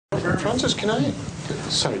Francis, can I?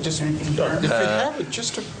 Sorry, just if you have it,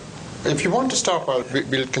 if you want to stop,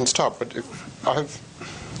 we can stop. But if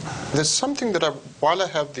there's something that while I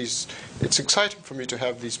have these, it's exciting for me to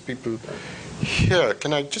have these people here.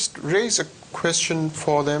 Can I just raise a question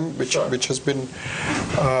for them, which has been,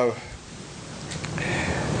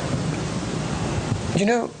 you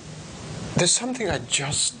know, there's something I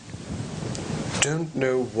just don't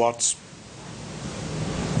know what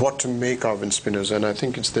to make of in Spinoza, and I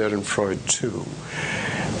think it's there in Freud too.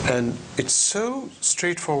 And it's so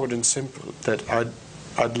straightforward and simple that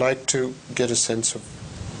I'd like to get a sense of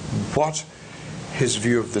what his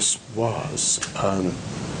view of this was.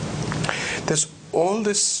 There's all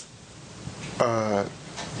this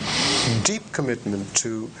deep commitment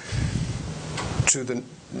to the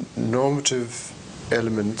normative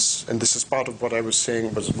elements, and this is part of what I was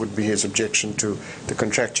saying would be his objection to the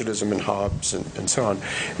contractualism in Hobbes and so on,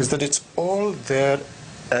 is that it's all there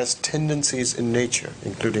as tendencies in nature,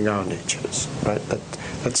 including our natures, right?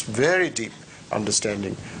 That's very deep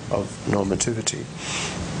understanding of normativity.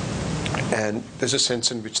 And there's a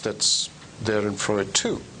sense in which that's there in Freud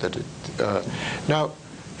too. That now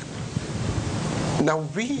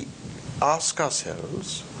we ask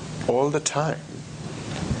ourselves all the time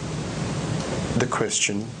the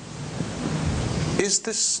question, is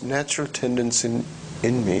this natural tendency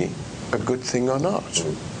in me a good thing or not?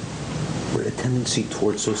 A tendency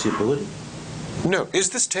towards sociability? No, is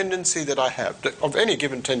this tendency that I have, of any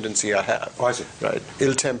given tendency I have, right,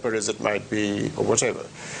 ill temper as it might be, or whatever,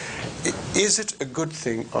 is it a good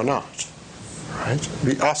thing or not? Right?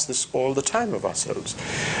 We ask this all the time of ourselves.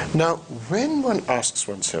 Now, when one asks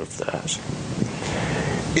oneself that,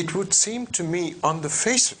 it would seem to me, on the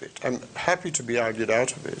face of it, I'm happy to be argued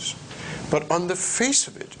out of it, but on the face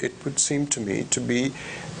of it, it would seem to me to be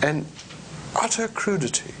an utter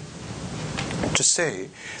crudity to say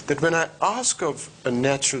that when I ask of a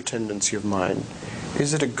natural tendency of mine,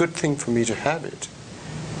 is it a good thing for me to have it?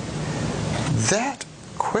 That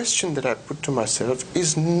question that I put to myself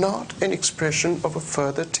is not an expression of a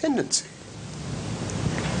further tendency,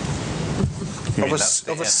 of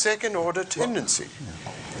a second order tendency.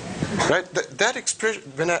 Right? That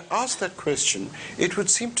expression, when I ask that question, it would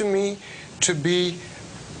seem to me to be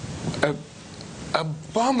an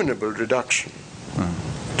abominable reduction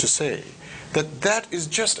to say that is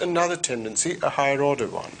just another tendency, a higher order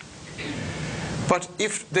one. But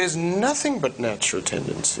if there's nothing but natural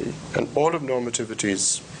tendency, and all of normativity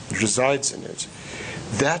resides in it,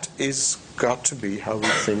 that is got to be how we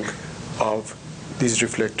think of these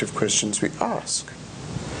reflective questions we ask.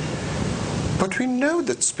 But we know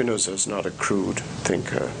that Spinoza is not a crude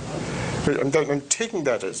thinker. I'm taking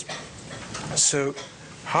that as, so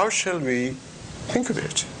how shall we think of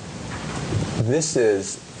it? This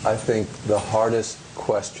is, I think, the hardest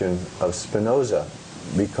question of Spinoza,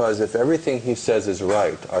 because if everything he says is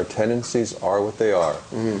right, our tendencies are what they are.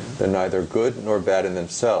 They're neither good nor bad in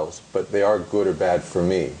themselves, but they are good or bad for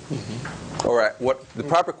me. All right, the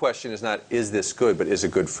proper question is not, is this good, but is it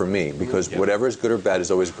good for me? Because whatever is good or bad is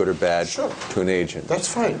always good or bad to an agent. That's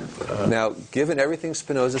fine. Now, given everything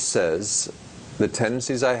Spinoza says, the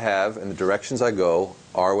tendencies I have and the directions I go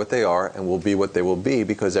are what they are and will be what they will be,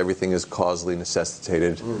 because everything is causally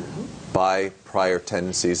necessitated by prior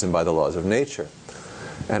tendencies and by the laws of nature.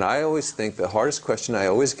 And I always think the hardest question I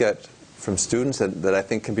always get from students that I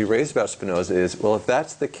think can be raised about Spinoza is, well, if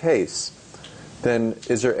that's the case, then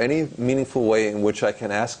is there any meaningful way in which I can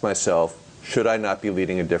ask myself, should I not be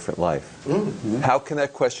leading a different life? How can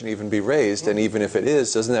that question even be raised? And even if it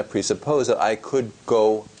is, doesn't that presuppose that I could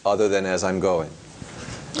go other than as I'm going?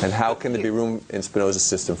 And how can there be room in Spinoza's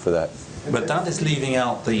system for that? But that is leaving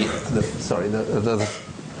out the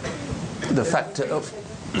factor of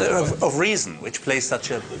reason, which plays such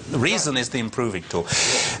a... Reason is the improving tool.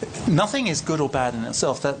 Nothing is good or bad in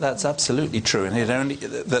itself. That's absolutely true. And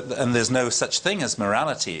and there's no such thing as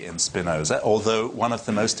morality in Spinoza, although one of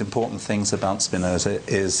the most important things about Spinoza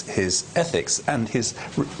is his ethics and his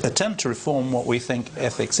attempt to reform what we think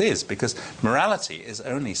ethics is, because morality is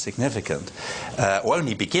only significant, or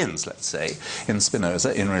only begins, let's say, in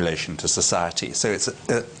Spinoza in relation to society. So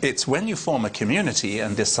it's when you form a community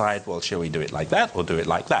and decide, well, shall we do it like that or do it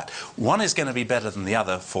like that? One is going to be better than the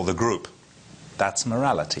other for the group. That's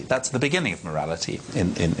morality. That's the beginning of morality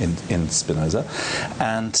in Spinoza.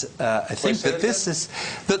 And I think that this is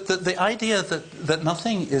the idea that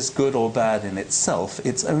nothing is good or bad in itself.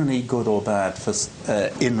 It's only good or bad for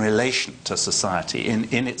in relation to society,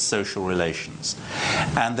 in its social relations.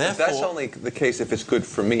 And therefore, that's only the case if it's good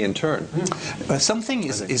for me in turn. Something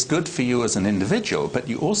is good for you as an individual, but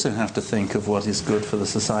you also have to think of what is good for the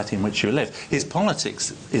society in which you live. His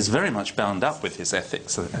politics is very much bound up with his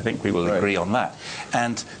ethics. I think we will agree on that.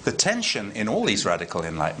 And the tension in all these radical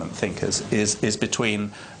Enlightenment thinkers is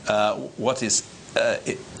between what is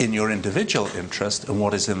in your individual interest and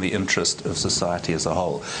what is in the interest of society as a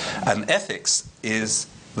whole. And ethics is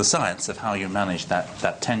the science of how you manage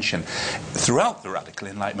that tension throughout the radical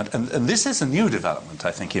Enlightenment. And this is a new development,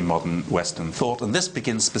 I think, in modern Western thought. And this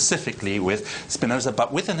begins specifically with Spinoza,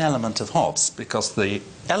 but with an element of Hobbes, because the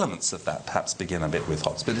elements of that perhaps begin a bit with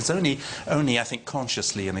Hobbes. But it's only I think,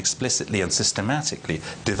 consciously and explicitly and systematically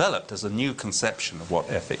developed as a new conception of what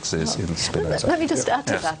ethics is in Spinoza. Let me just add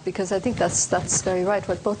to that, because I think that's very right,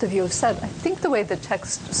 what both of you have said. I think the way the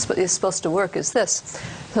text is supposed to work is this.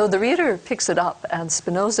 So the reader picks it up, and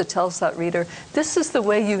Spinoza tells that reader, this is the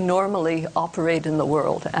way you normally operate in the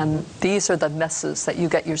world, and these are the messes that you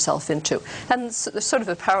get yourself into. And there's sort of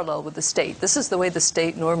a parallel with the state. This is the way the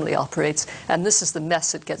state normally operates, and this is the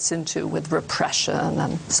mess it gets into with repression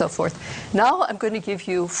and so forth. Now I'm going to give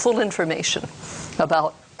you full information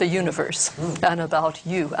about the universe and about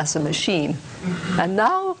you as a machine. And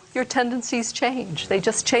now your tendencies change. They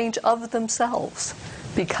just change of themselves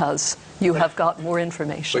because you have got more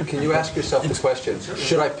information. But can you ask yourself the question,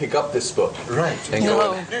 should I pick up this book? Right. And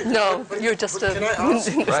No, you're just but can I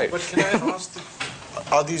ask, Right. But can I ask,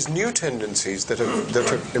 are these new tendencies that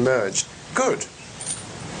have emerged good?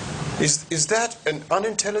 Is that an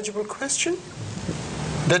unintelligible question?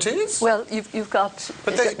 That is? Well, you've got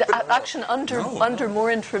action under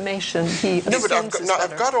more information. No, but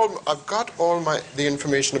I've got all the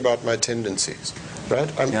information about my tendencies,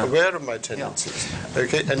 right? I'm aware of my tendencies.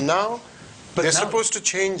 Okay, and now they're supposed to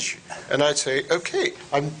change, and I say, okay,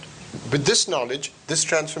 with this knowledge, this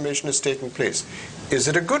transformation is taking place. Is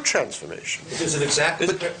it a good transformation? Is it exactly?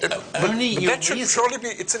 But that should surely be.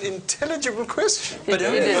 It's an intelligible question. It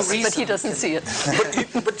is, but he doesn't see it.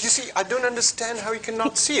 But you see, I don't understand how he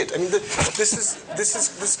cannot see it. I mean,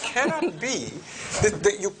 this cannot be.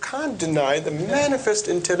 That you can't deny the manifest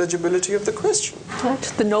intelligibility of the question. Right?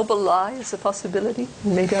 The noble lie is a possibility.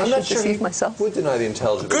 Maybe I should deceive myself. Would deny the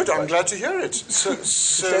intelligibility. Good. I'm glad to hear it. So it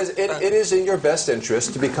says it is in your best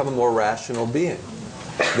interest to become a more rational being.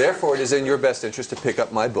 Therefore, it is in your best interest to pick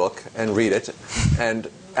up my book and read it, and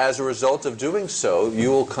as a result of doing so,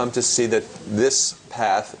 you will come to see that this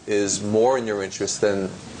path is more in your interest than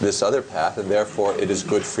this other path, and therefore it is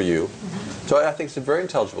good for you. So I think it's a very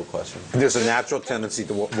intelligible question. There's a natural tendency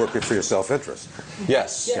to work for your self-interest.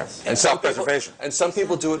 Yes. And self-preservation. And some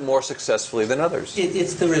people do it more successfully than others.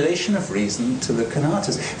 It's the relation of reason to the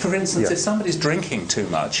conatus. For instance, if somebody's drinking too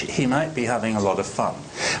much, he might be having a lot of fun.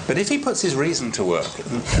 But if he puts his reason to work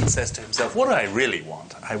and says to himself, what do I really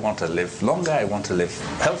want? I want to live longer, I want to live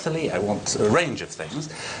healthily, I want a range of things.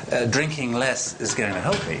 Drinking less is going to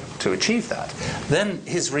help me to achieve that. Then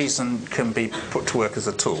his reason can be put to work as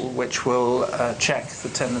a tool which will check the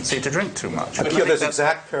tendency to drink too much. Akeel, there's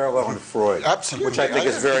exact parallel in Freud, Absolutely. which I think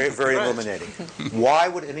is very, very illuminating. Why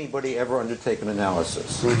would anybody ever undertake an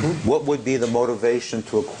analysis? What would be the motivation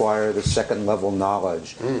to acquire the second-level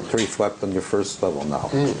knowledge to reflect on your first-level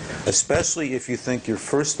knowledge? Especially if you think your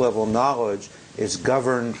first-level knowledge is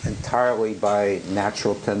governed entirely by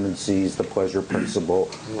natural tendencies, the pleasure principle,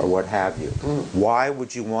 or what have you. Why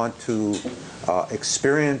would you want to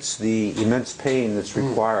experience the immense pain that's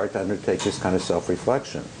required to undertake this kind of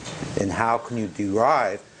self-reflection? And how can you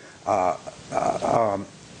derive,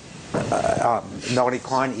 Melanie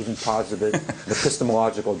Klein even posited the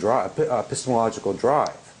epistemological drive. But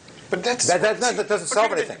that doesn't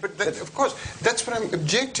solve anything. But of course, that's what I'm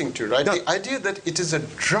objecting to, right? The idea that it is a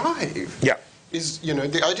drive. Yeah. Is,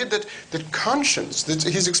 the idea that conscience,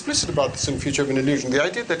 he's explicit about this in Future of an Illusion, the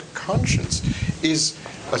idea that conscience is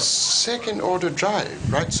a second-order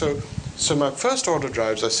drive, right? So my first-order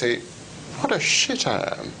drives, I say, what a shit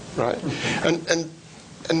I am, right?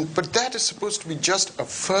 But that is supposed to be just a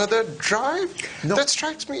further drive? No. That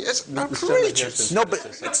strikes me as outrageous. No, but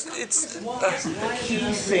it's the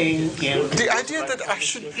key thing in the idea that I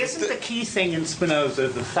should. Isn't the key thing in Spinoza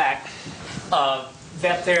the fact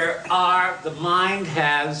that the mind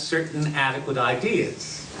has certain adequate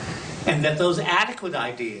ideas, and that those adequate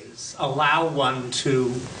ideas allow one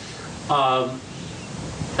to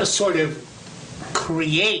sort of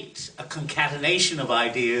create a concatenation of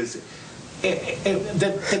ideas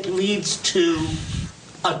that leads to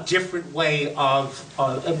a different way of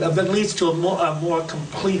that leads to a more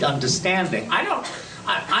complete understanding. I've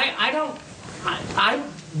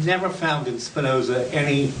never found in Spinoza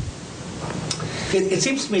any. It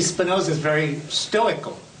seems to me Spinoza is very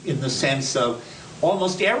stoical in the sense of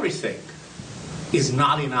almost everything is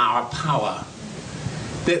not in our power.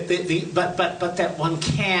 But that one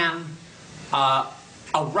can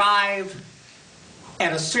arrive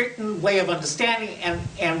at a certain way of understanding,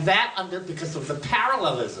 and that because of the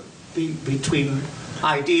parallelism between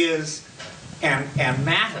ideas and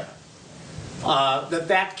matter,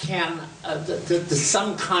 that can there's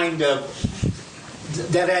some kind of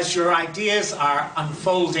that as your ideas are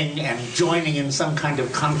unfolding and joining in some kind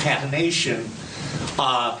of concatenation,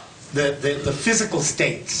 the physical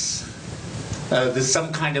states, there's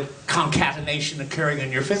some kind of concatenation occurring in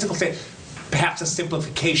your physical state, perhaps a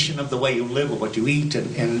simplification of the way you live or what you eat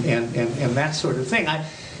and that sort of thing. I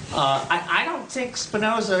don't think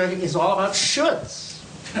Spinoza is all about shoulds.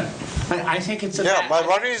 I think it's about... Yeah, my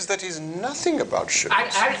worry is that he's nothing about shoulds.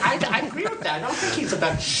 I agree with that. I don't think he's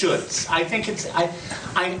about shoulds. I think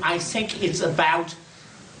it's about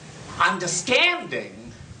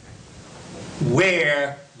understanding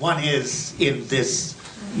where one is in this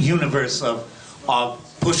universe of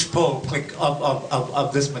push-pull, click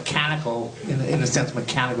of this mechanical, in a sense,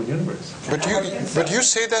 mechanical universe. But you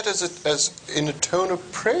say that as in a tone of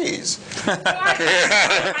praise.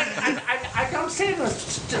 I don't say it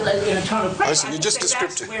in a tone of praise. You just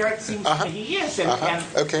described it. That's where it seems to me he is, and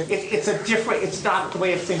okay. It's a different. It's not the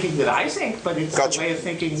way of thinking that I think, but it's the way of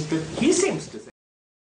thinking that he seems to think.